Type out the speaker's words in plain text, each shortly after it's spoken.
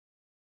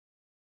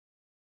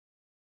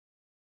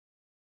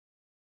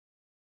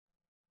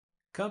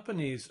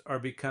Companies are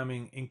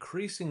becoming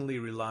increasingly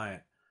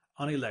reliant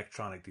on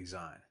electronic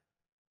design.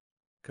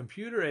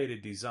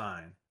 Computer-aided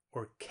design,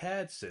 or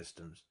CAD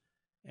systems,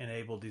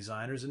 enable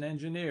designers and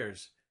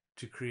engineers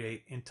to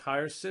create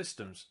entire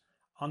systems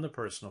on the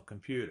personal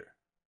computer.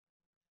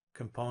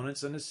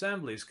 Components and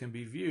assemblies can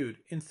be viewed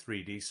in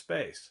 3D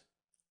space.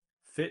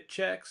 Fit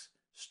checks,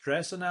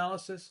 stress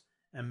analysis,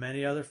 and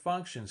many other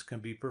functions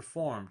can be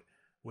performed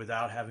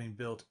without having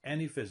built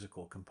any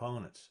physical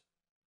components.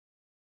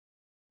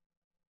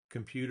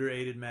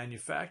 Computer-aided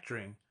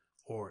manufacturing,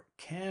 or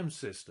CAM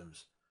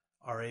systems,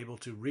 are able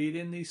to read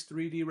in these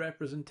 3D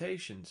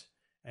representations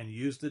and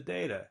use the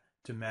data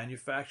to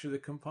manufacture the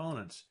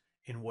components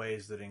in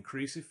ways that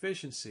increase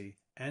efficiency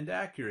and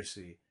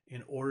accuracy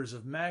in orders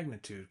of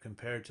magnitude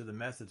compared to the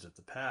methods of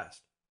the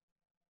past.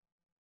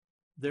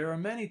 There are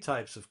many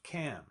types of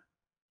CAM.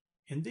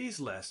 In these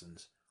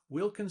lessons,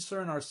 we'll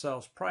concern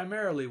ourselves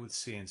primarily with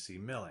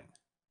CNC milling.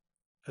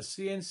 A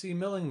CNC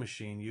milling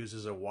machine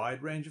uses a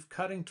wide range of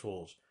cutting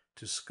tools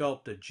to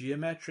sculpt a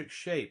geometric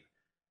shape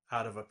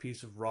out of a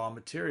piece of raw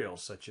material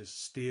such as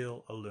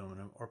steel,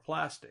 aluminum, or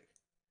plastic.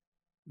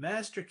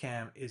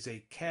 Mastercam is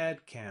a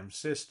CAD/CAM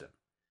system.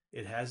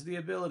 It has the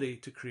ability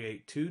to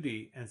create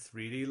 2D and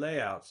 3D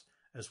layouts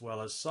as well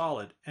as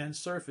solid and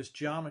surface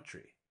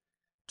geometry.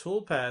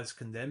 Toolpaths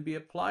can then be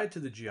applied to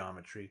the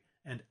geometry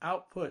and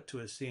output to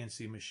a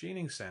CNC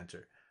Machining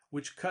Center,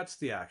 which cuts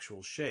the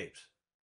actual shapes.